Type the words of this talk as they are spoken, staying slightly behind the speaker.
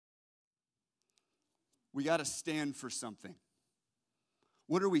we got to stand for something.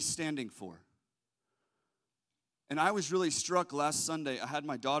 What are we standing for? And I was really struck last Sunday. I had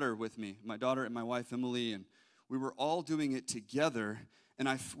my daughter with me, my daughter and my wife, Emily, and we were all doing it together. And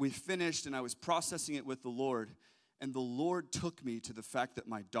we finished, and I was processing it with the Lord. And the Lord took me to the fact that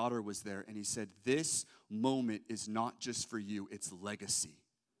my daughter was there. And he said, this moment is not just for you, it's legacy.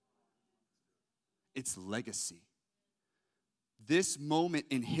 It's legacy. This moment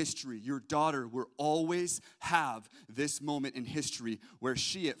in history, your daughter will always have this moment in history where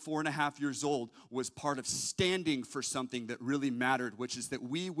she, at 4.5 years old, was part of standing for something that really mattered, which is that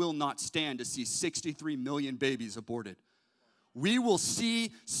we will not stand to see 63 million babies aborted. We will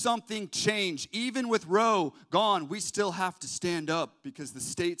see something change. Even with Roe gone, we still have to stand up because the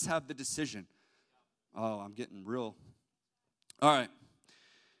states have the decision. Oh, I'm getting real. All right.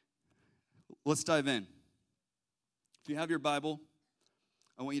 Let's dive in. If you have your Bible,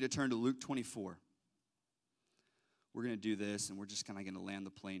 I want you to turn to Luke 24. We're going to do this, and we're just kind of going to land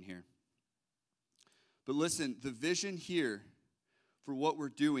the plane here. But listen, the vision here for what we're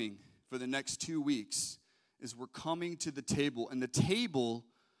doing for the next 2 weeks is we're coming to the table, and the table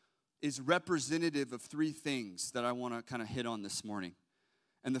is representative of 3 things that I want to kind of hit on this morning.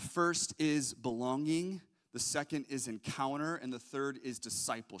 And the first is belonging, the second is encounter, and the third is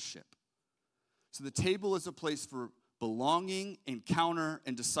discipleship. So the table is a place for belonging, encounter,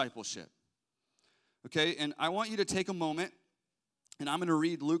 and discipleship. Okay, and I want you to take a moment, and I'm going to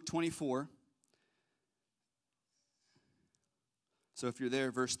read Luke 24. So if you're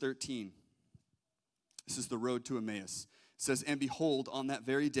there, verse 13. This is the road to Emmaus. It says, and behold, on that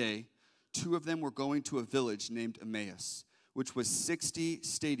very day, 2 of them were going to a village named Emmaus, which was 60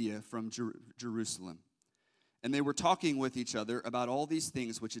 stadia from Jerusalem. And they were talking with each other about all these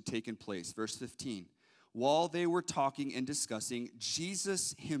things which had taken place. Verse 15. While they were talking and discussing,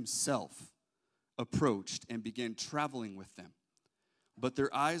 Jesus himself approached and began traveling with them. But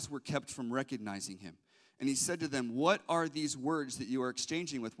their eyes were kept from recognizing him. And he said to them, what are these words that you are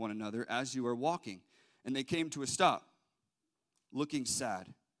exchanging with one another as you are walking? And they came to a stop, looking sad.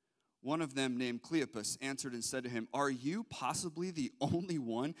 One of them, named Cleopas, answered and said to him, are you possibly the only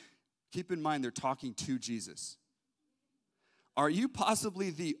one? Keep in mind, they're talking to Jesus. Are you possibly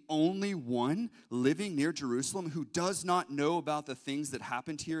the only one living near Jerusalem who does not know about the things that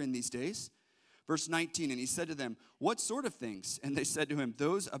happened here in these days? Verse 19, and he said to them, what sort of things? And they said to him,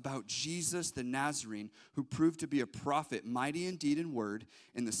 those about Jesus the Nazarene, who proved to be a prophet, mighty in deed and word,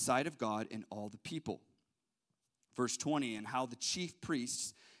 in the sight of God and all the people. Verse 20, and how the chief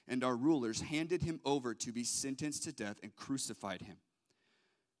priests and our rulers handed him over to be sentenced to death and crucified him.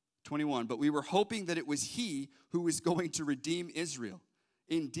 21, but we were hoping that it was he who was going to redeem Israel.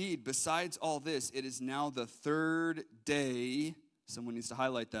 Indeed, besides all this, it is now the 3rd day. Someone needs to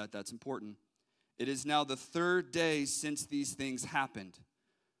highlight that. That's important. It is now the 3rd day since these things happened.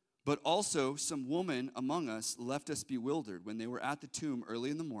 But also some women among us left us bewildered. When they were at the tomb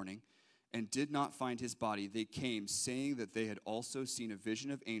early in the morning and did not find his body, they came, saying that they had also seen a vision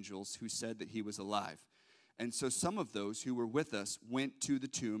of angels who said that he was alive. And so some of those who were with us went to the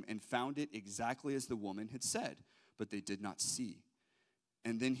tomb and found it exactly as the woman had said, but they did not see.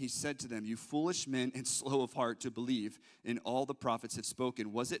 And then he said to them, you foolish men and slow of heart to believe in all the prophets have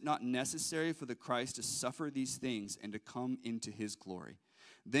spoken. Was it not necessary for the Christ to suffer these things and to come into his glory?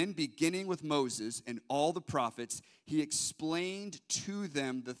 Then beginning with Moses and all the prophets, he explained to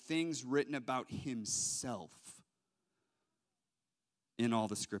them the things written about himself in all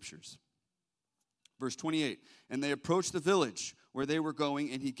the scriptures. Verse 28, and they approached the village where they were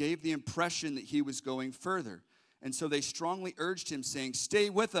going, and he gave the impression that he was going further. And so they strongly urged him, saying, stay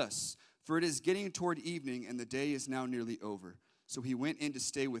with us, for it is getting toward evening, and the day is now nearly over. So he went in to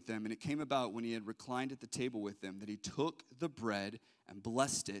stay with them, and it came about when he had reclined at the table with them that he took the bread and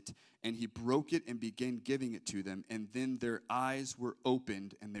blessed it, and he broke it and began giving it to them. And then their eyes were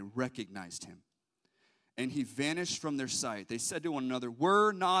opened, and they recognized him. And he vanished from their sight. They said to one another,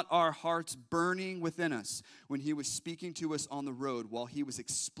 were not our hearts burning within us when he was speaking to us on the road while he was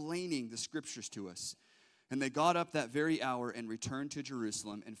explaining the scriptures to us? And they got up that very hour and returned to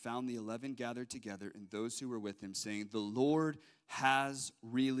Jerusalem and found the 11 gathered together and those who were with him, saying, the Lord has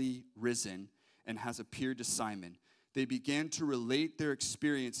really risen and has appeared to Simon. They began to relate their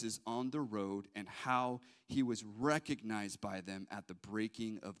experiences on the road and how he was recognized by them at the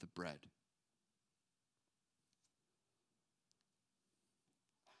breaking of the bread.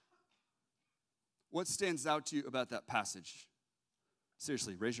 What stands out to you about that passage?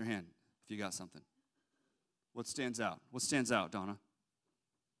 Seriously, raise your hand if you got something. What stands out? What stands out, Donna?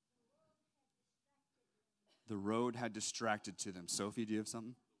 The road had distracted to them. Sophie, do you have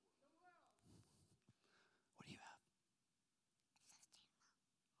something?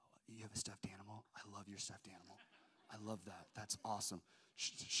 have a stuffed animal? I love your stuffed animal. I love that. That's awesome.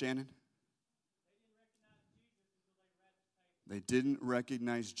 Shannon? They didn't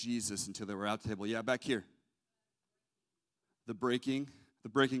recognize Jesus until they were at the table. Yeah, back here. The breaking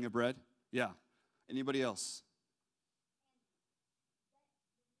of bread. Yeah. Anybody else?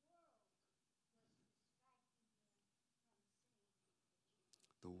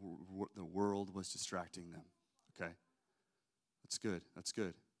 The world was distracting them. Okay. That's good. That's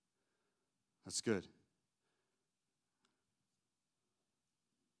good. That's good.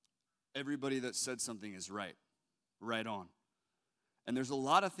 Everybody that said something is right. Right on. And there's a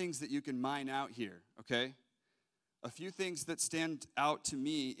lot of things that you can mine out here, okay? A few things that stand out to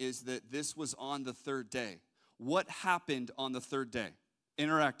me is that this was on the third day. What happened on the third day?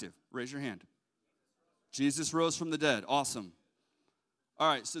 Interactive. Raise your hand. Jesus rose from the dead. Awesome. All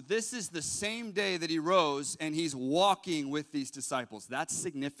right, so this is the same day that he rose, and he's walking with these disciples. That's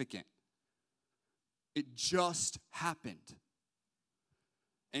significant. It just happened.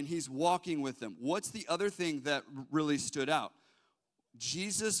 And he's walking with them. What's the other thing that really stood out?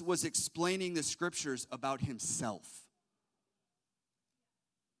 Jesus was explaining the scriptures about himself.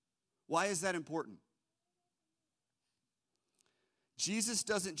 Why is that important? Jesus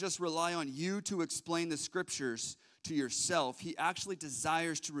doesn't just rely on you to explain the scriptures to yourself. He actually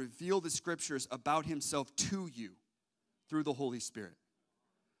desires to reveal the scriptures about himself to you through the Holy Spirit.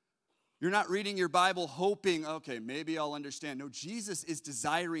 You're not reading your Bible hoping, okay, maybe I'll understand. No, Jesus is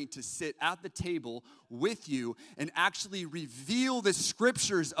desiring to sit at the table with you and actually reveal the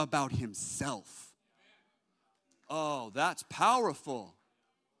scriptures about himself. Oh, that's powerful.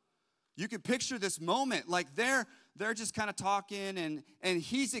 You can picture this moment like they're just kind of talking and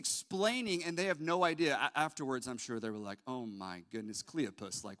he's explaining and they have no idea. Afterwards, I'm sure they were like, oh my goodness,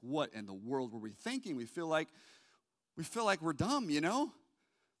 Cleopas, like what in the world were we thinking? We feel like we're dumb, you know?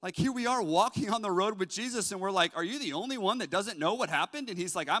 Like here we are walking on the road with Jesus and we're like, are you the only one that doesn't know what happened? And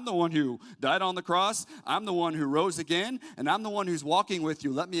he's like, I'm the one who died on the cross. I'm the one who rose again. And I'm the one who's walking with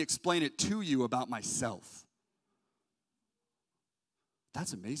you. Let me explain it to you about myself.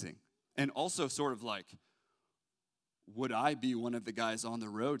 That's amazing. And also sort of like, would I be one of the guys on the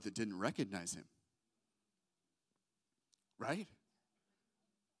road that didn't recognize him? Right?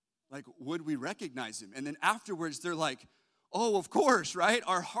 Like, would we recognize him? And then afterwards, they're like, oh, of course, right?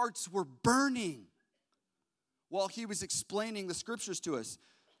 Our hearts were burning while he was explaining the scriptures to us.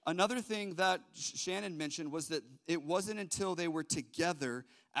 Another thing that Shannon mentioned was that it wasn't until they were together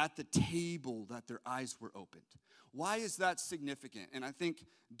at the table that their eyes were opened. Why is that significant? And I think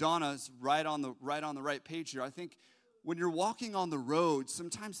Donna's right on the right page here. I think when you're walking on the road,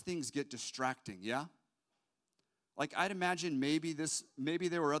 sometimes things get distracting, yeah? Like I'd imagine maybe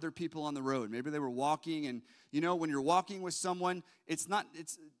there were other people on the road. Maybe they were walking and, when you're walking with someone,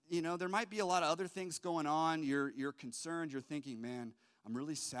 there might be a lot of other things going on. You're concerned. You're thinking, man, I'm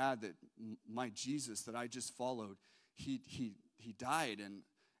really sad that my Jesus that I just followed, he died.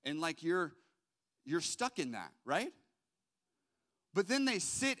 And like you're stuck in that, right? But then they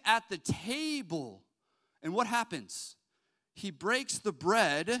sit at the table. And what happens? He breaks the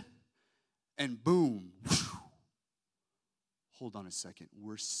bread and boom. Hold on a second.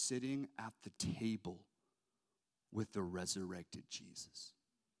 We're sitting at the table with the resurrected Jesus.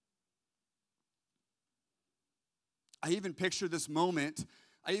 I even picture this moment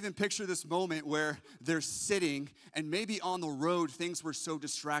where they're sitting and maybe on the road things were so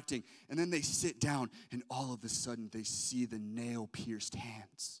distracting. And then they sit down and all of a sudden they see the nail-pierced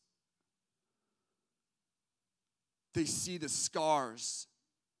hands. They see the scars.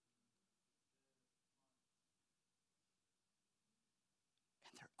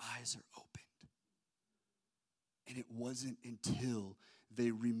 And their eyes are opened. And it wasn't until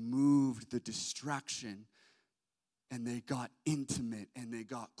they removed the distraction and they got intimate and they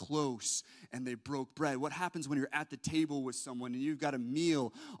got close and they broke bread. What happens when you're at the table with someone and you've got a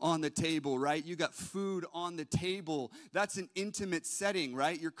meal on the table, right? You got food on the table. That's an intimate setting,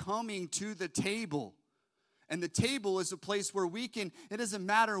 right? You're coming to the table. And the table is a place where it doesn't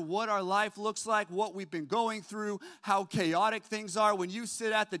matter what our life looks like, what we've been going through, how chaotic things are. When you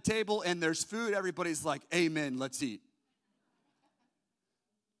sit at the table and there's food, everybody's like, amen, let's eat.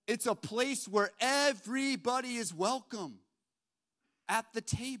 It's a place where everybody is welcome at the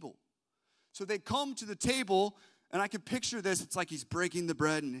table. So they come to the table, and I can picture this. It's like he's breaking the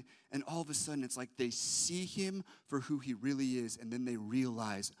bread, and all of a sudden, it's like they see him for who he really is, and then they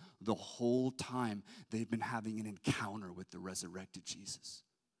realize the whole time they've been having an encounter with the resurrected Jesus.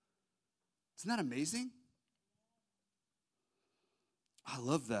 Isn't that amazing? I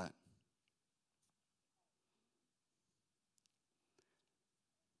love that.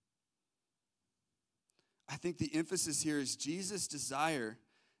 I think the emphasis here is Jesus' desire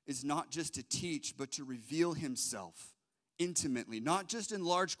is not just to teach, but to reveal himself intimately, not just in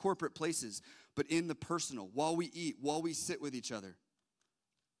large corporate places, but in the personal, while we eat, while we sit with each other.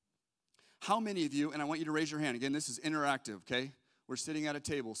 How many of you, and I want you to raise your hand, again, this is interactive, okay? We're sitting at a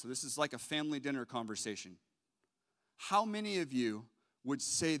table, so this is like a family dinner conversation. How many of you would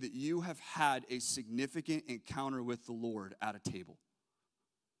say that you have had a significant encounter with the Lord at a table?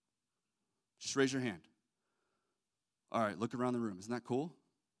 Just raise your hand. All right, look around the room. Isn't that cool?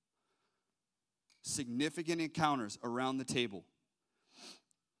 Significant encounters around the table.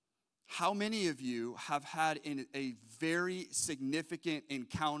 How many of you have had a very significant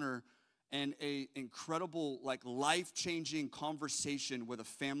encounter and an incredible, like, life-changing conversation with a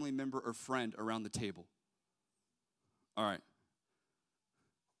family member or friend around the table? All right.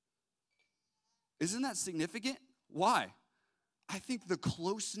 Isn't that significant? Why? I think the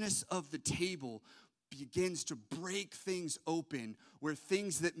closeness of the table begins to break things open, where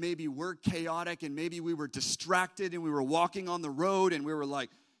things that maybe were chaotic and maybe we were distracted and we were walking on the road and we were like,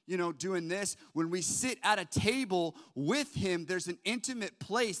 doing this. When we sit at a table with him, there's an intimate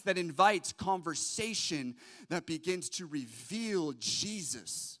place that invites conversation that begins to reveal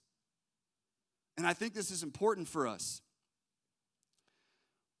Jesus. And I think this is important for us.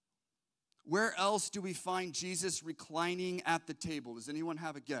 Where else do we find Jesus reclining at the table? Does anyone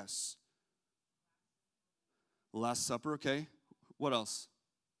have a guess? The Last Supper, okay. What else?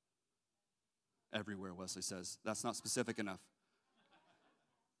 Everywhere, Wesley says. That's not specific enough.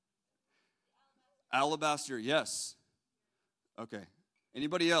 Alabaster, yes. Okay.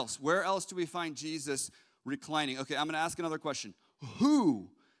 Anybody else? Where else do we find Jesus reclining? Okay, I'm going to ask another question. Who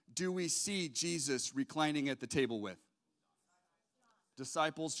do we see Jesus reclining at the table with?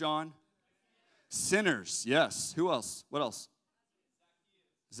 Disciples, John? Sinners, yes. Who else? What else?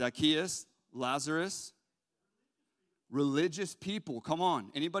 Zacchaeus, Lazarus, religious people. Come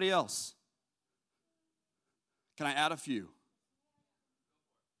on. Anybody else? Can I add a few?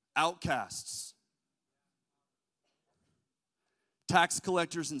 Outcasts, tax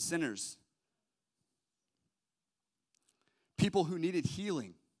collectors and sinners, people who needed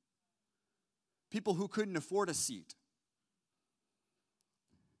healing, people who couldn't afford a seat.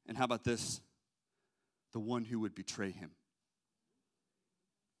 And how about this? The one who would betray him.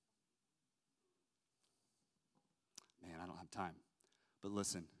 Man, I don't have time. But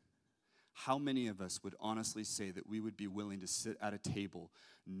listen, how many of us would honestly say that we would be willing to sit at a table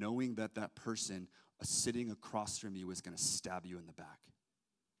knowing that that person sitting across from you is going to stab you in the back?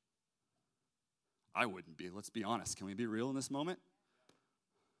 I wouldn't be. Let's be honest. Can we be real in this moment?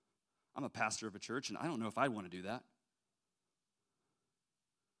 I'm a pastor of a church, and I don't know if I'd want to do that.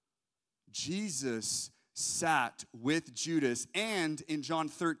 Jesus sat with Judas, and in John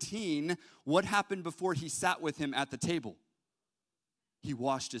 13, what happened before he sat with him at the table? He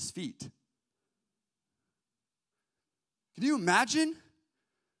washed his feet. Can you imagine?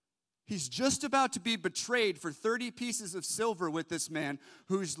 He's just about to be betrayed for 30 pieces of silver with this man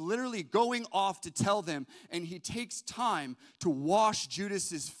who's literally going off to tell them, and he takes time to wash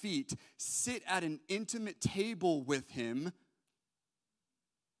Judas's feet, sit at an intimate table with him,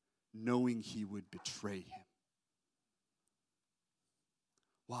 knowing he would betray him.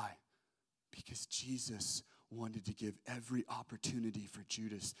 Why? Because Jesus wanted to give every opportunity for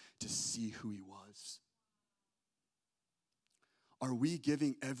Judas to see who he was. Are we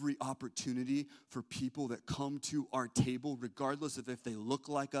giving every opportunity for people that come to our table, regardless of if they look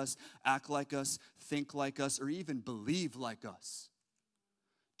like us, act like us, think like us, or even believe like us,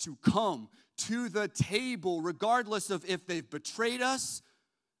 to come to the table regardless of if they've betrayed us,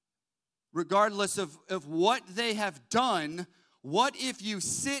 regardless of what they have done? What if you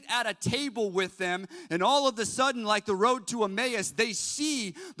sit at a table with them and all of a sudden, like the road to Emmaus, they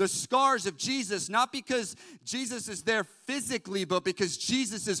see the scars of Jesus, not because Jesus is there physically, but because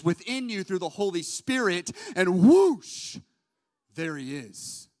Jesus is within you through the Holy Spirit, and whoosh, there he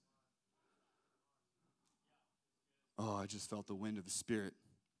is. Oh, I just felt the wind of the Spirit.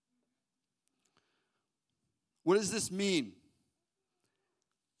 What does this mean?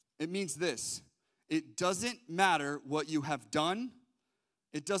 It means this. It doesn't matter what you have done.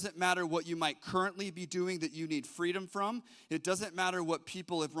 It doesn't matter what you might currently be doing that you need freedom from. It doesn't matter what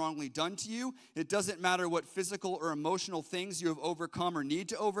people have wrongly done to you. It doesn't matter what physical or emotional things you have overcome or need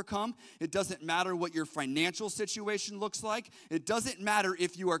to overcome. It doesn't matter what your financial situation looks like. It doesn't matter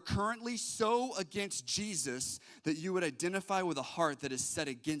if you are currently so against Jesus that you would identify with a heart that is set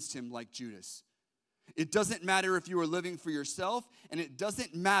against him like Judas. It doesn't matter if you are living for yourself, and it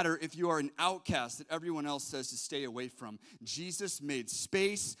doesn't matter if you are an outcast that everyone else says to stay away from. Jesus made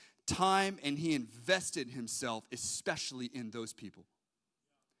space, time and he invested himself, especially in those people.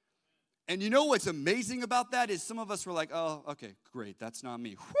 And you know what's amazing about that is some of us were like, oh, okay, great, that's not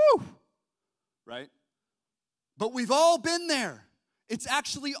me. Whew! Right? But we've all been there. It's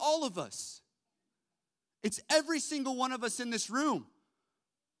actually all of us. It's every single one of us in this room.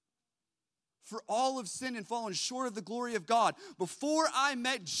 For all of sin and fallen short of the glory of God. Before I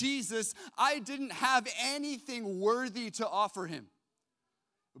met Jesus, I didn't have anything worthy to offer him.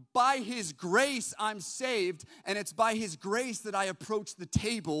 By his grace, I'm saved, and it's by his grace that I approach the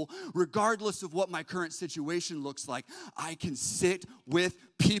table, regardless of what my current situation looks like. I can sit with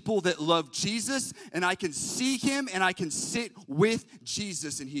people that love Jesus, and I can see him, and I can sit with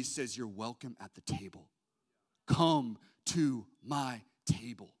Jesus, and he says, you're welcome at the table. Come to my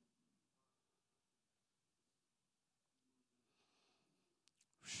table.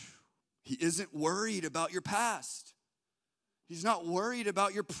 He isn't worried about your past. He's not worried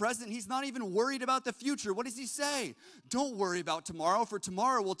about your present. He's not even worried about the future. What does he say? Don't worry about tomorrow, for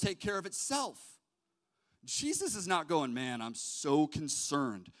tomorrow will take care of itself. Jesus is not going, man, I'm so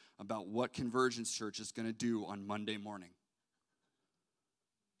concerned about what Convergence Church is going to do on Monday morning.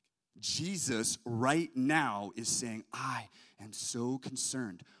 Jesus right now is saying, I am so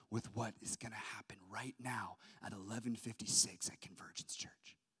concerned with what is going to happen right now at 11:56 at Convergence Church.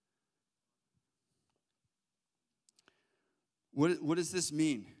 What does this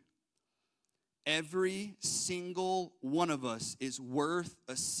mean? Every single one of us is worth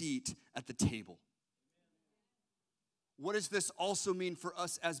a seat at the table. What does this also mean for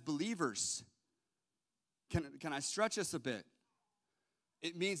us as believers? Can I stretch us a bit?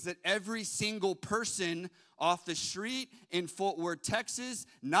 It means that every single person off the street in Fort Worth, Texas,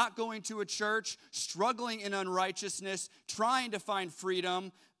 not going to a church, struggling in unrighteousness, trying to find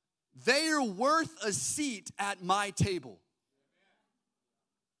freedom, they are worth a seat at my table.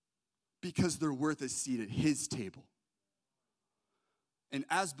 Because they're worth a seat at his table. And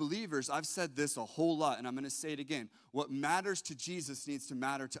as believers, I've said this a whole lot, and I'm going to say it again. What matters to Jesus needs to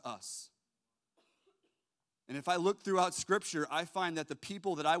matter to us. And if I look throughout Scripture, I find that the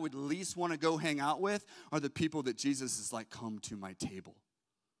people that I would least want to go hang out with are the people that Jesus is like, come to my table.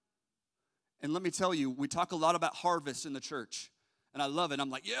 And let me tell you, we talk a lot about harvest in the church. And I love it. I'm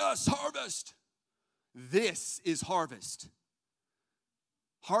like, yes, harvest. This is harvest.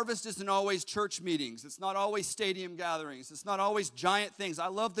 Harvest isn't always church meetings. It's not always stadium gatherings. It's not always giant things. I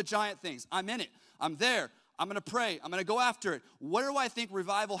love the giant things. I'm in it. I'm there. I'm going to pray. I'm going to go after it. Where do I think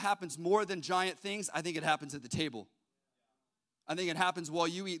revival happens more than giant things? I think it happens at the table. I think it happens while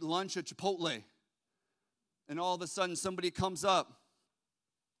you eat lunch at Chipotle. And all of a sudden somebody comes up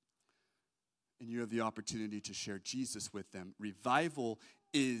and you have the opportunity to share Jesus with them. Revival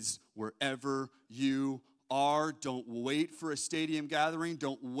is wherever you are. Don't wait for a stadium gathering.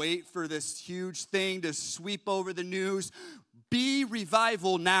 Don't wait for this huge thing to sweep over the news. Be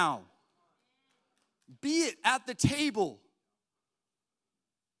revival now. Be it at the table.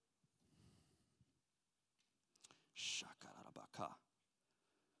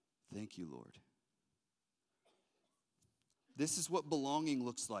 Thank you, Lord. This is what belonging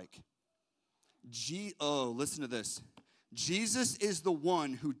looks like. Listen to this. Jesus is the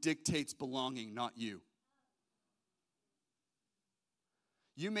one who dictates belonging, not you.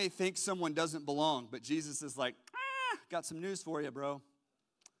 You may think someone doesn't belong, but Jesus is like, got some news for you, bro.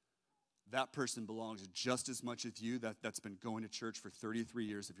 That person belongs just as much as you that's been going to church for 33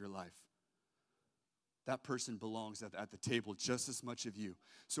 years of your life. That person belongs at the table just as much of you.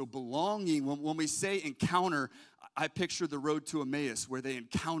 So belonging, when we say encounter, I picture the road to Emmaus where they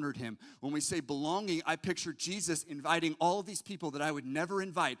encountered him. When we say belonging, I picture Jesus inviting all of these people that I would never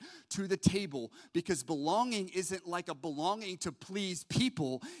invite to the table, because belonging isn't like a belonging to please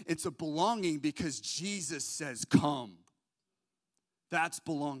people. It's a belonging because Jesus says, come. That's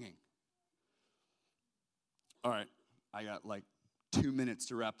belonging. All right, I got like 2 minutes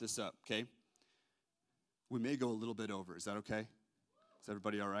to wrap this up, okay? We may go a little bit over. Is that okay? Is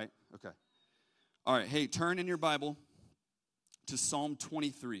everybody all right? Okay. All right. Hey, turn in your Bible to Psalm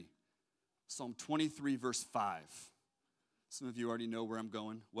 23. Psalm 23, verse 5. Some of you already know where I'm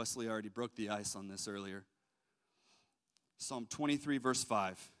going. Wesley already broke the ice on this earlier. Psalm 23, verse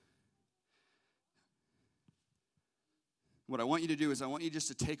 5. What I want you to do is I want you just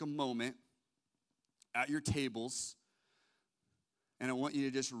to take a moment at your tables, and I want you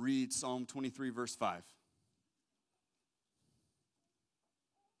to just read Psalm 23, verse 5.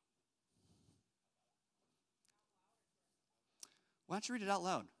 Why don't you read it out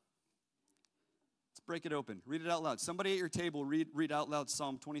loud? Let's break it open. Read it out loud. Somebody at your table, read out loud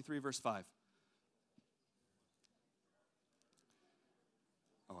Psalm 23, verse 5.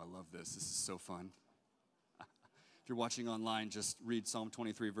 Oh, I love this. This is so fun. If you're watching online, just read Psalm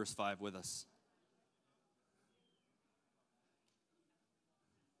 23, verse 5 with us.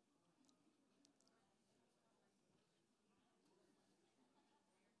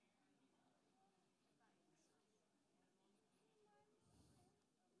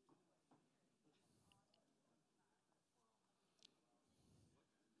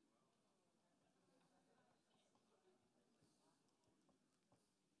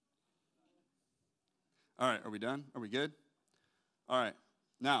 All right, are we done? Are we good? All right.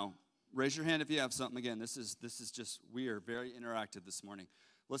 Now, raise your hand if you have something. Again, this is just, we are very interactive this morning.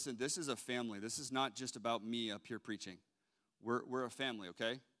 Listen, this is a family. This is not just about me up here preaching. We're a family,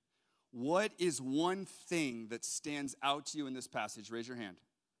 okay? What is one thing that stands out to you in this passage? Raise your hand.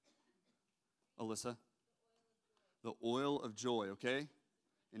 Alyssa? The oil of joy, okay?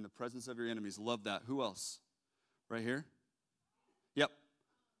 In the presence of your enemies. Love that. Who else? Right here? Yep.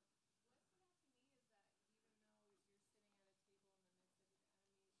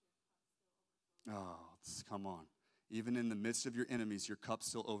 Oh, come on. Even in the midst of your enemies, your cup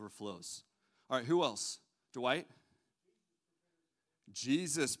still overflows. All right, who else? Dwight?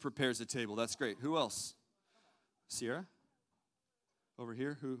 Jesus prepares a table. That's great. Who else? Sierra? Over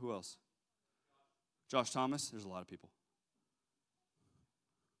here? Who else? Josh Thomas? There's a lot of people.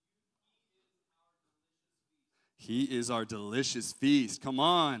 He is our delicious feast. Come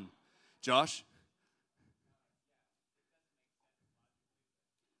on. Josh?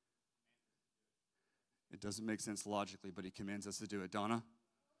 It doesn't make sense logically, but he commands us to do it. Donna?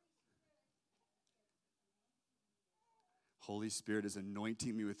 Holy Spirit is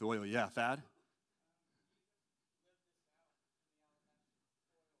anointing me with oil. Yeah, Thad?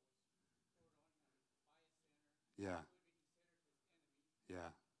 Yeah. Yeah.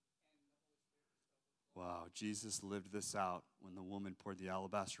 Wow, Jesus lived this out when the woman poured the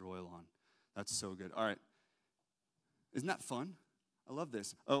alabaster oil on. That's so good. All right. Isn't that fun? I love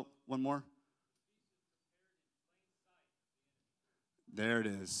this. Oh, one more. There it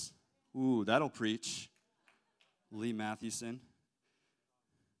is. Ooh, that'll preach. Lee Mathewson.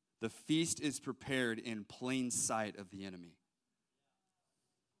 The feast is prepared in plain sight of the enemy.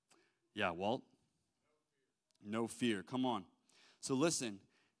 Yeah, Walt? No fear. Come on. So listen,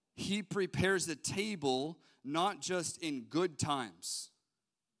 he prepares the table not just in good times,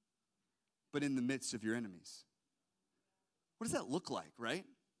 but in the midst of your enemies. What does that look like, right?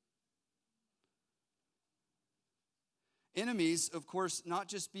 Enemies, of course, not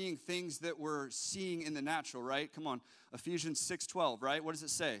just being things that we're seeing in the natural, right? Come on, Ephesians 6:12, right? What does it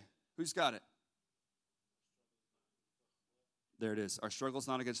say? Who's got it? There it is. Our struggle is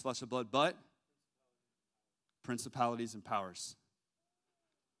not against flesh and blood, but principalities and powers.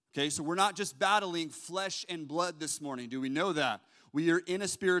 Okay, so we're not just battling flesh and blood this morning. Do we know that? We are in a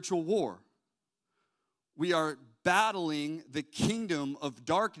spiritual war. We are battling the kingdom of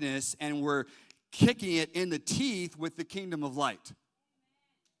darkness, and we're kicking it in the teeth with the kingdom of light.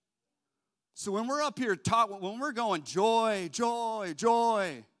 So when we're up here when we're going joy, joy,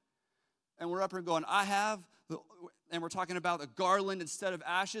 joy, and we're up here going, and we're talking about a garland instead of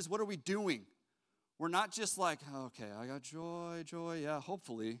ashes, what are we doing? We're not just like, okay, I got joy, joy, yeah,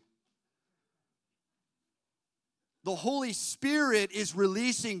 hopefully. The Holy Spirit is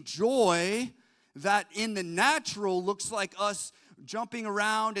releasing joy that in the natural looks like us jumping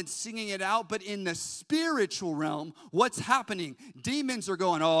around and singing it out, but in the spiritual realm, what's happening? Demons are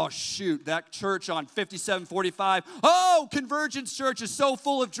going, oh, shoot, that church on 5745, oh, Convergence Church is so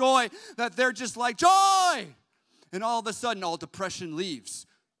full of joy that they're just like, joy! And all of a sudden, all depression leaves.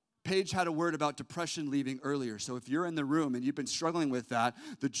 Paige had a word about depression leaving earlier, so if you're in the room and you've been struggling with that,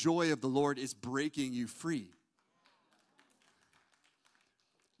 the joy of the Lord is breaking you free.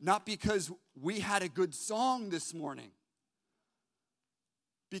 Not because we had a good song this morning.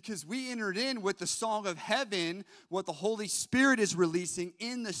 Because we entered in with the song of heaven, what the Holy Spirit is releasing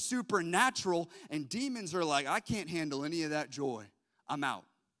in the supernatural, and demons are like, I can't handle any of that joy. I'm out.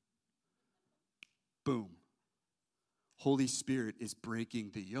 Boom. Holy Spirit is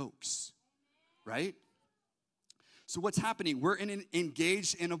breaking the yokes, right? So what's happening? We're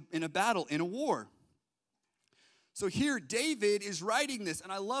engaged in a battle, in a war. So here, David is writing this,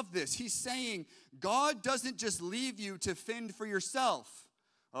 and I love this. He's saying, God doesn't just leave you to fend for yourself.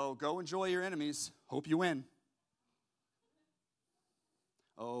 Oh, go enjoy your enemies. Hope you win.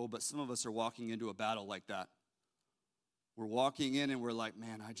 Oh, but some of us are walking into a battle like that. We're walking in and we're like,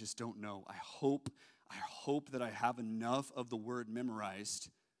 man, I just don't know. I hope that I have enough of the word memorized.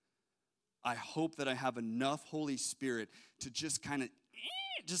 I hope that I have enough Holy Spirit to just kind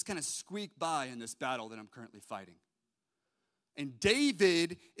of squeak by in this battle that I'm currently fighting. And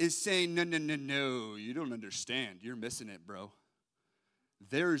David is saying, no, no, no, no, you don't understand. You're missing it, bro.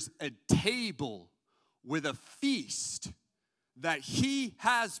 There's a table with a feast that he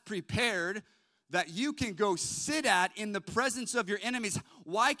has prepared that you can go sit at in the presence of your enemies.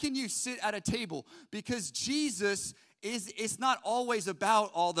 Why can you sit at a table? Because Jesus it's not always about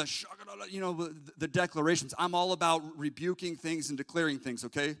all the, the declarations. I'm all about rebuking things and declaring things,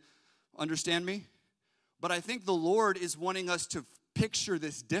 okay? Understand me? But I think the Lord is wanting us to picture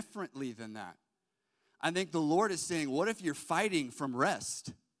this differently than that. I think the Lord is saying, what if you're fighting from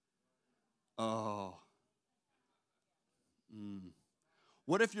rest? Oh.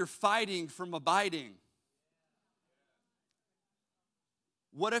 What if you're fighting from abiding?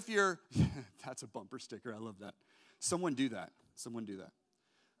 What if you're, that's a bumper sticker, I love that. Someone do that. Someone do that.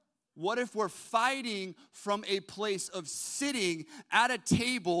 What if we're fighting from a place of sitting at a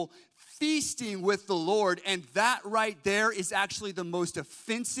table, feasting with the Lord, and that right there is actually the most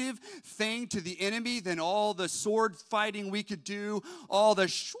offensive thing to the enemy than all the sword fighting we could do, all the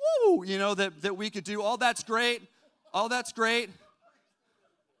shwoo, that we could do. All that's great. All that's great.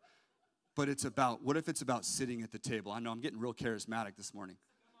 But what if it's about sitting at the table? I know I'm getting real charismatic this morning.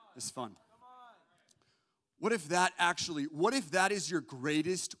 It's fun. What if that is your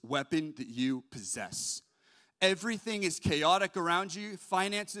greatest weapon that you possess? Everything is chaotic around you.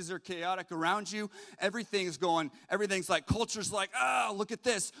 Finances are chaotic around you. Everything's like, culture's like, look at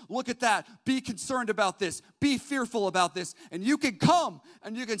this, look at that. Be concerned about this. Be fearful about this. And you can come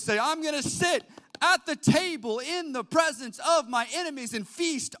and you can say, I'm going to sit at the table in the presence of my enemies and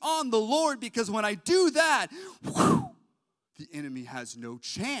feast on the Lord, because when I do that, the enemy has no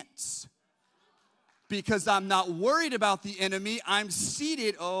chance. Because I'm not worried about the enemy. I'm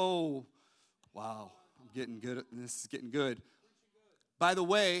seated. Oh, wow. I'm getting good. This is getting good. By the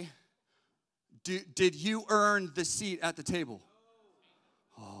way, did you earn the seat at the table?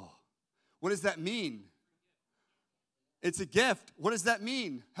 Oh, what does that mean? It's a gift. What does that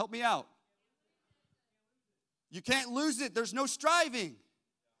mean? Help me out. You can't lose it. There's no striving.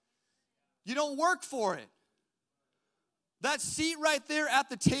 You don't work for it. That seat right there at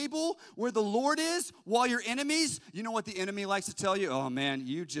the table where the Lord is, while your enemies, you know what the enemy likes to tell you? Oh, man,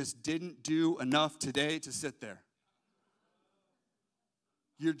 you just didn't do enough today to sit there.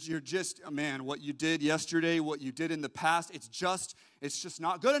 You're just, man, what you did yesterday, what you did in the past, it's just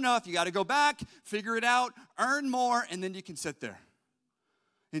not good enough. You got to go back, figure it out, earn more, and then you can sit there.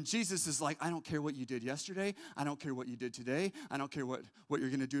 And Jesus is like, I don't care what you did yesterday. I don't care what you did today. I don't care what you're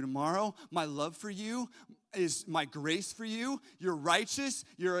going to do tomorrow. My love for you is my grace for you. You're righteous.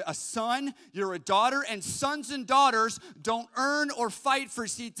 You're a son. You're a daughter. And sons and daughters don't earn or fight for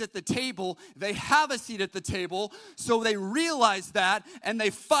seats at the table. They have a seat at the table. So they realize that, and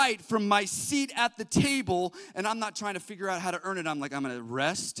they fight from my seat at the table. And I'm not trying to figure out how to earn it. I'm like, I'm going to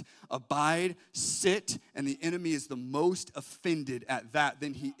rest, abide, sit. And the enemy is the most offended at that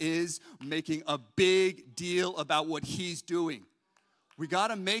than he is making a big deal about what he's doing. We got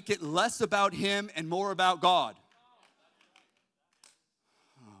to make it less about him and more about God.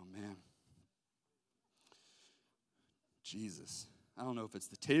 Oh, man. Jesus. I don't know if it's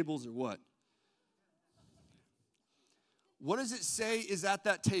the tables or what. What does it say is at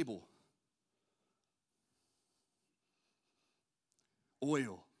that table?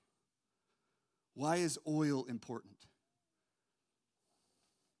 Oil. Why is oil important?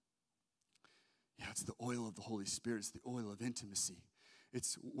 Yeah, it's the oil of the Holy Spirit. It's the oil of intimacy.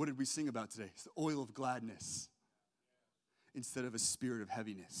 It's, what did we sing about today? It's the oil of gladness instead of a spirit of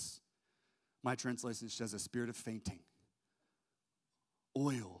heaviness. My translation says a spirit of fainting.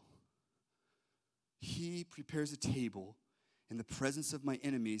 Oil. He prepares a table in the presence of my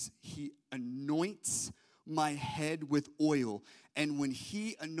enemies. He anoints my head with oil. And when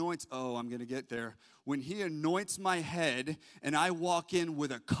he anoints, I'm going to get there. When he anoints my head and I walk in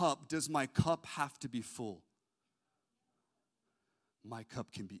with a cup, does my cup have to be full? My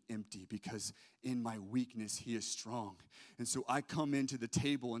cup can be empty because in my weakness, he is strong. And so I come into the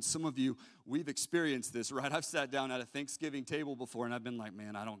table, and some of you, we've experienced this, right? I've sat down at a Thanksgiving table before, and I've been like,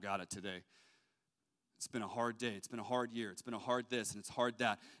 man, I don't got it today. It's been a hard day. It's been a hard year. It's been a hard this, and it's hard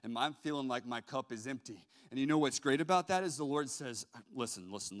that. And I'm feeling like my cup is empty. And you know what's great about that is the Lord says, listen.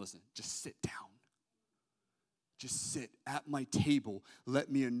 Just sit down. Just sit at my table.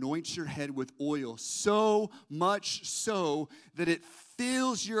 Let me anoint your head with oil, so much so that it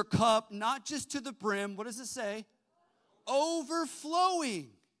fills your cup, not just to the brim. What does it say? Overflowing.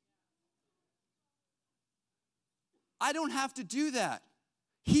 I don't have to do that.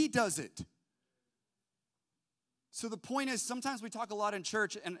 He does it. So the point is, sometimes we talk a lot in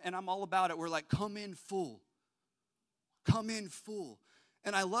church, and I'm all about it. We're like, come in full. Come in full.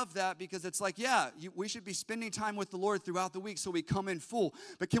 And I love that because it's like, we should be spending time with the Lord throughout the week so we come in full.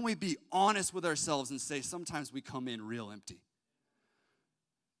 But can we be honest with ourselves and say sometimes we come in real empty?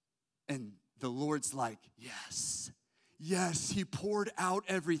 And the Lord's like, yes. Yes, he poured out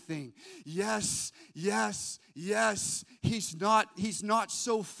everything. Yes, yes, yes. He's not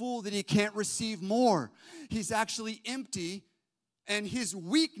so full that he can't receive more. He's actually empty, and his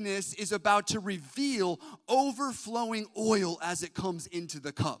weakness is about to reveal overflowing oil as it comes into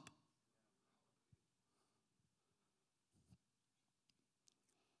the cup.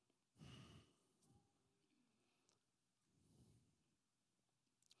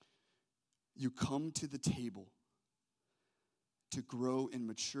 You come to the table to grow in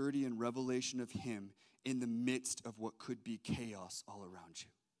maturity and revelation of him in the midst of what could be chaos all around you.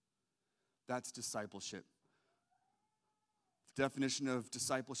 That's discipleship. The definition of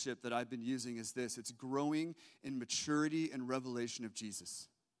discipleship that I've been using is this: it's growing in maturity and revelation of Jesus.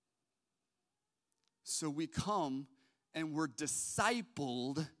 So we come and we're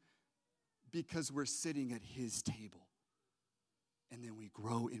discipled because we're sitting at his table. And then we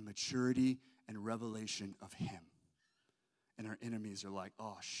grow in maturity and revelation of him. And our enemies are like,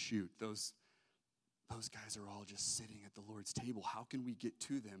 oh, shoot, those guys are all just sitting at the Lord's table. How can we get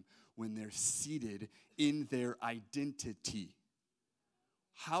to them when they're seated in their identity?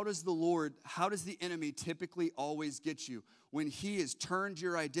 How does the enemy typically always get you? When he has turned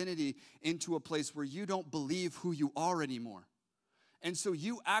your identity into a place where you don't believe who you are anymore. And so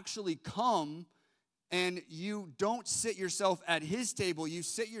you actually come and you don't sit yourself at his table. You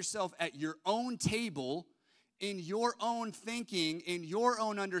sit yourself at your own table, in your own thinking, in your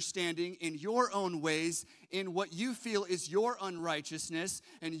own understanding, in your own ways, in what you feel is your unrighteousness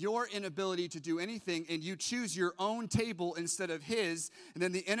and your inability to do anything, and you choose your own table instead of his, and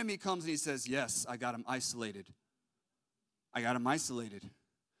then the enemy comes and he says, yes, I got him isolated. I got him isolated.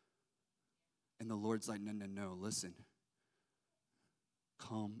 And the Lord's like, no, listen.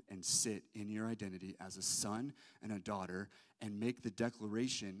 Come and sit in your identity as a son and a daughter and make the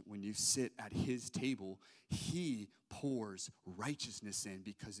declaration when you sit at his table, he pours righteousness in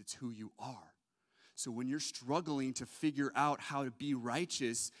because it's who you are. So when you're struggling to figure out how to be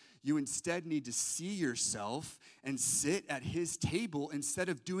righteous, you instead need to see yourself and sit at his table instead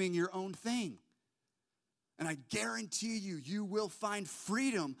of doing your own thing. And I guarantee you, you will find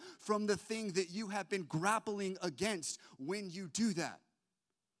freedom from the thing that you have been grappling against when you do that.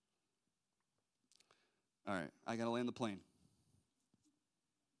 All right, I got to land the plane.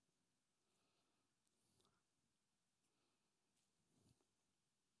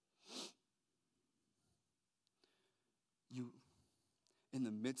 In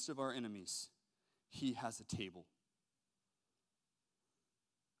the midst of our enemies, he has a table.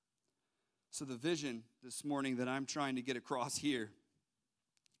 So the vision this morning that I'm trying to get across here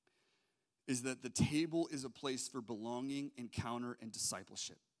is that the table is a place for belonging, encounter, and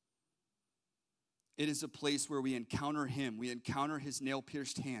discipleship. It is a place where we encounter him. We encounter his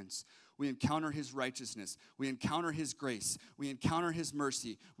nail-pierced hands. We encounter his righteousness. We encounter his grace. We encounter his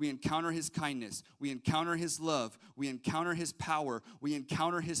mercy. We encounter his kindness. We encounter his love. We encounter his power. We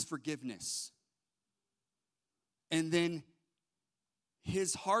encounter his forgiveness. And then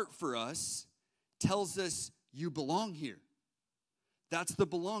his heart for us tells us, you belong here. That's the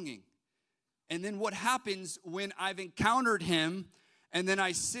belonging. And then what happens when I've encountered him and then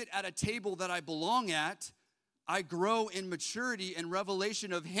I sit at a table that I belong at, I grow in maturity and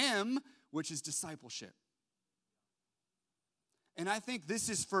revelation of him, which is discipleship. And I think this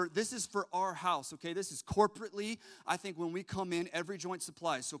is for our house, okay? This is corporately. I think when we come in, every joint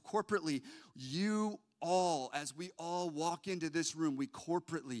supplies. So corporately, you all, as we all walk into this room, we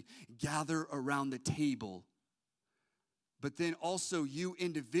corporately gather around the table. But then also you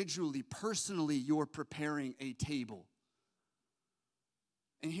individually, personally, you're preparing a table.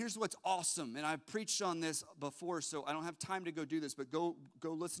 And here's what's awesome, and I've preached on this before, so I don't have time to go do this, but go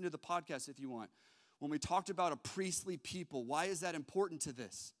listen to the podcast if you want. When we talked about a priestly people, why is that important to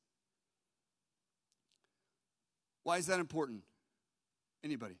this? Why is that important?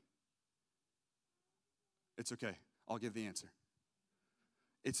 Anybody? It's okay. I'll give the answer.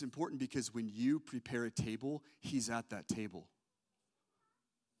 It's important because when you prepare a table, he's at that table.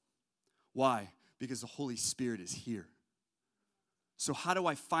 Why? Because the Holy Spirit is here. So how do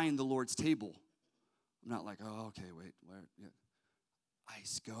I find the Lord's table? I'm not like, oh, okay, wait. Where? Yeah. I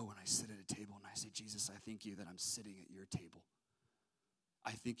go and I sit at a table and I say, Jesus, I thank you that I'm sitting at your table.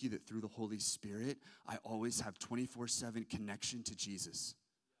 I thank you that through the Holy Spirit, I always have 24/7 connection to Jesus.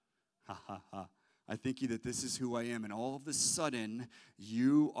 Ha, ha, ha. I thank you that this is who I am. And all of a sudden,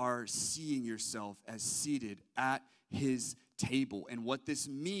 you are seeing yourself as seated at his table. And what this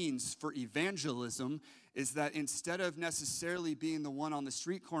means for evangelism is that instead of necessarily being the one on the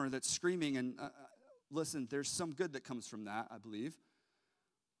street corner that's screaming, and listen, there's some good that comes from that, I believe.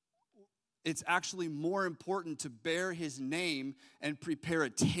 It's actually more important to bear his name and prepare a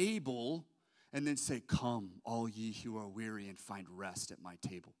table and then say, come, all ye who are weary, and find rest at my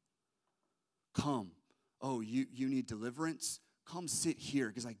table. Come. Oh, you need deliverance? Come sit here,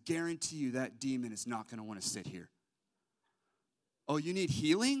 because I guarantee you that demon is not going to want to sit here. Oh, you need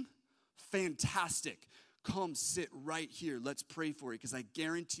healing? Fantastic. Come sit right here. Let's pray for you, because I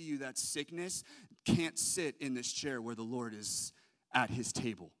guarantee you that sickness can't sit in this chair where the Lord is at his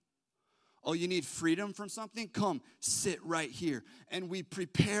table. Oh, you need freedom from something? Come, sit right here. And we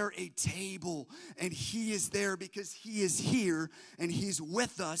prepare a table, and he is there because he is here, and he's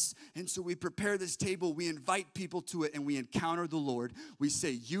with us. And so we prepare this table, we invite people to it, and we encounter the Lord. We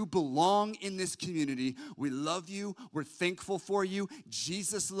say, you belong in this community. We love you. We're thankful for you.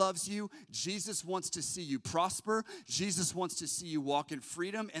 Jesus loves you. Jesus wants to see you prosper. Jesus wants to see you walk in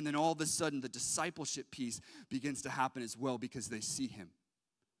freedom. And then all of a sudden, the discipleship piece begins to happen as well, because they see him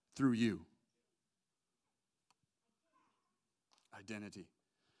through you. Identity.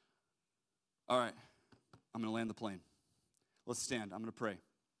 All right, I'm going to land the plane. Let's stand. I'm going to pray.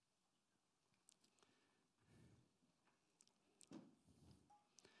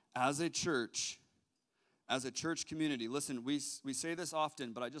 As a church community, listen, we say this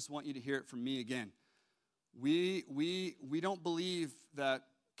often, but I just want you to hear it from me again. We don't believe that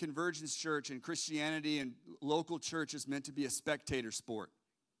Convergence Church and Christianity and local church is meant to be a spectator sport.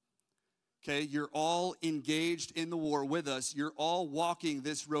 Okay, you're all engaged in the war with us. You're all walking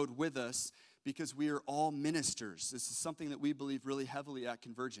this road with us because we are all ministers. This is something that we believe really heavily at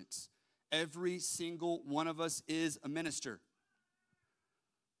Convergence. Every single one of us is a minister.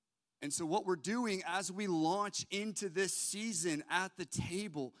 And so what we're doing as we launch into this season at the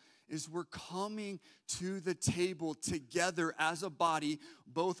table is we're coming to the table together as a body,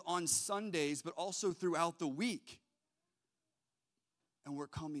 both on Sundays, but also throughout the week. And we're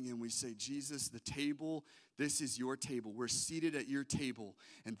coming and we say, Jesus, the table, this is your table. We're seated at your table.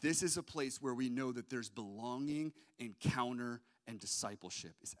 And this is a place where we know that there's belonging, encounter, and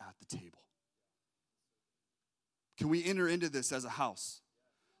discipleship is at the table. Can we enter into this as a house?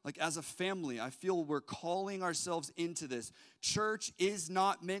 Like as a family, I feel we're calling ourselves into this. Church is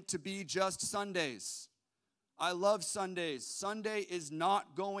not meant to be just Sundays. I love Sundays. Sunday is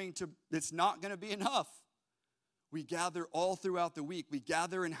not going to be enough. We gather all throughout the week. We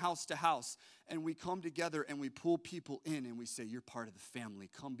gather in house to house, and we come together and we pull people in and we say, you're part of the family.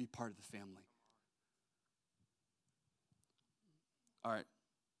 Come be part of the family. All right.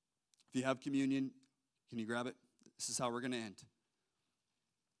 If you have communion, can you grab it? This is how we're going to end.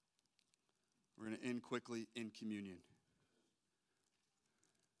 We're going to end quickly in communion.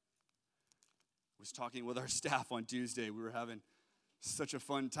 I was talking with our staff on Tuesday. We were having such a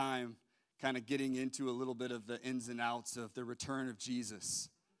fun time kind of getting into a little bit of the ins and outs of the return of Jesus.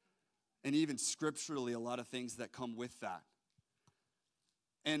 And even scripturally, a lot of things that come with that.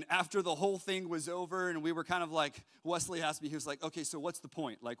 And after the whole thing was over and we were kind of like, Wesley asked me, he was like, okay, so what's the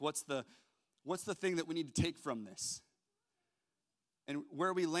point? Like, what's the thing that we need to take from this? And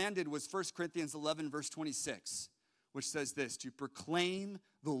where we landed was 1 Corinthians 11, verse 26, which says this, to proclaim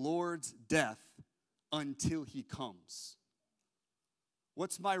the Lord's death until he comes.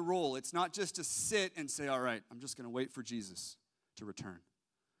 What's my role? It's not just to sit and say, all right, I'm just going to wait for Jesus to return.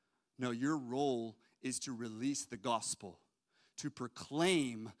 No, your role is to release the gospel, to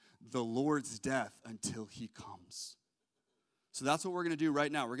proclaim the Lord's death until he comes. So that's what we're going to do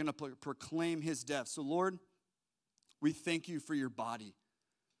right now. We're going to proclaim his death. So Lord, we thank you for your body.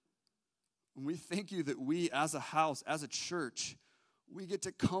 And we thank you that we as a house, as a church, we get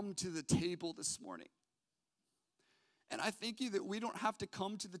to come to the table this morning. And I thank you that we don't have to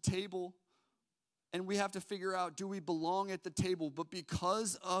come to the table and we have to figure out, do we belong at the table? But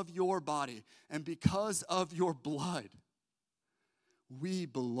because of your body and because of your blood, we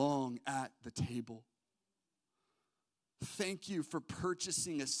belong at the table. Thank you for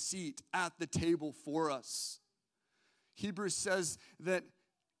purchasing a seat at the table for us. Hebrews says that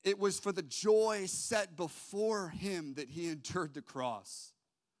it was for the joy set before him that he endured the cross.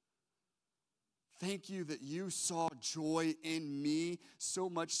 Thank you that you saw joy in me, so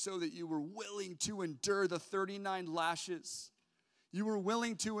much so that you were willing to endure the 39 lashes. You were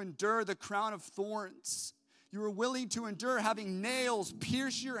willing to endure the crown of thorns. You were willing to endure having nails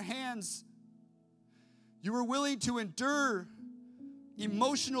pierce your hands. You were willing to endure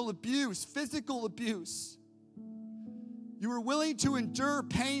emotional abuse, physical abuse. You were willing to endure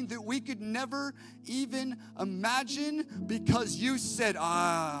pain that we could never even imagine because you said,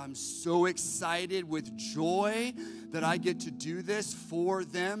 I'm so excited with joy that I get to do this for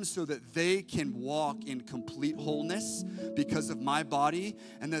them so that they can walk in complete wholeness because of my body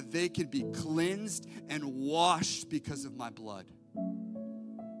and that they can be cleansed and washed because of my blood.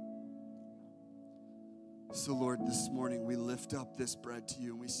 So Lord, this morning we lift up this bread to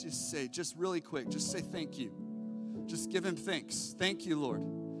you and we just say, just really quick, just say thank you. Just give him thanks. Thank you, Lord.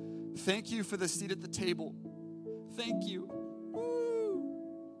 Thank you for the seat at the table. Thank you. Woo.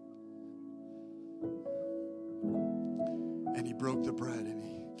 And he broke the bread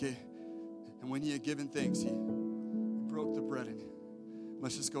and when he had given thanks, he broke the bread and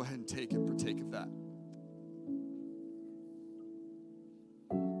let's just go ahead and take and partake of that.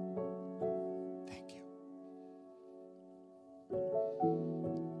 Thank you.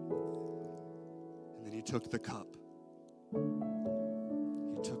 And then he took the cup.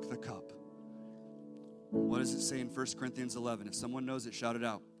 He took the cup. What does it say in 1 Corinthians 11? If someone knows it, shout it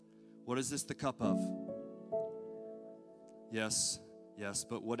out. What is this the cup of? Yes,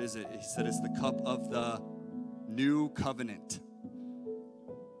 but what is it? He said it's the cup of the new covenant.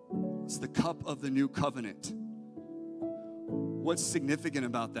 It's the cup of the new covenant. What's significant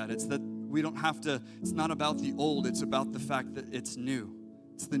about that? It's that we don't have to, it's not about the old, it's about the fact that it's new.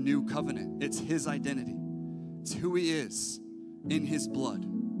 It's the new covenant. It's his identity. It's who he is in his blood.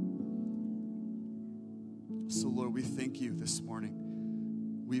 So, Lord, we thank you this morning.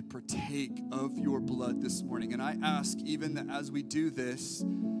 We partake of your blood this morning. And I ask even that as we do this,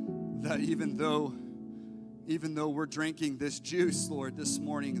 that even though we're drinking this juice, Lord, this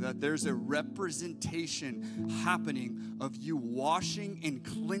morning, that there's a representation happening of you washing and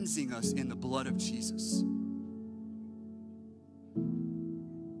cleansing us in the blood of Jesus.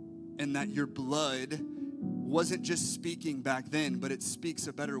 And that your blood wasn't just speaking back then, but it speaks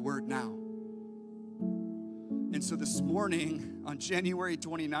a better word now. And so this morning, on January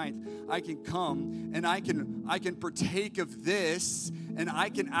 29th, I can come and I can partake of this, and I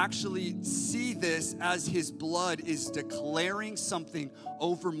can actually see this as his blood is declaring something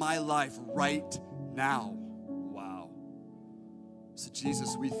over my life right now. Wow. So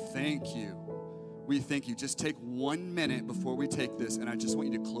Jesus, we thank you. We thank you. Just take 1 minute before we take this, and I just want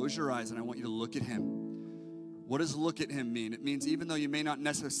you to close your eyes and I want you to look at him. What does look at him mean? It means even though you may not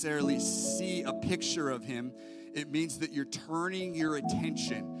necessarily see a picture of him, it means that you're turning your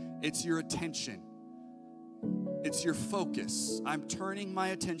attention. It's your attention. It's your focus. I'm turning my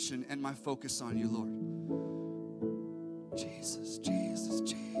attention and my focus on you, Lord. Jesus, Jesus,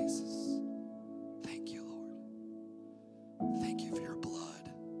 Jesus. Thank you, Lord. Thank you for your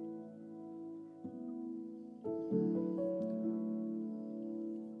blood.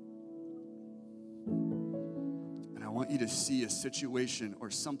 And I want you to see a situation or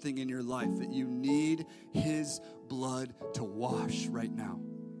something in your life that you need his blood to wash right now.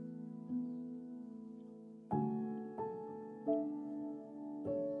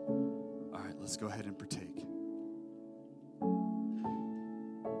 All right, let's go ahead and partake.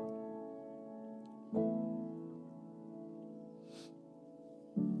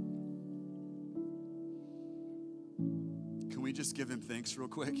 Can we just give him thanks real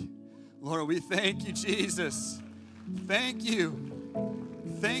quick? Lord, we thank you, Jesus. Thank you.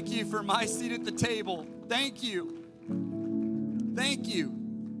 Thank you for my seat at the table. Thank you. Thank you.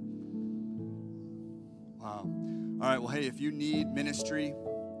 Wow. All right, well, hey, if you need ministry,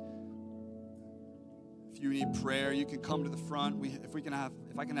 if you need prayer, you can come to the front. If I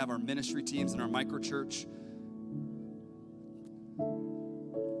can have our ministry teams and our micro church,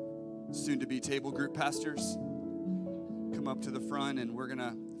 soon to be table group pastors, come up to the front, and we're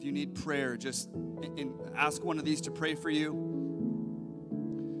gonna, if you need prayer, just ask one of these to pray for you.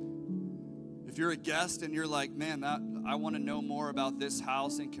 If you're a guest and you're like, man, I want to know more about this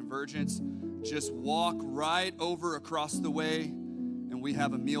house and Convergence, just walk right over across the way, and we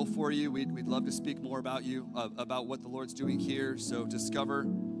have a meal for you. We'd love to speak more about you, about what the Lord's doing here. So discover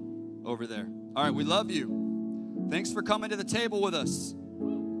over there. All right, we love you. Thanks for coming to the table with us.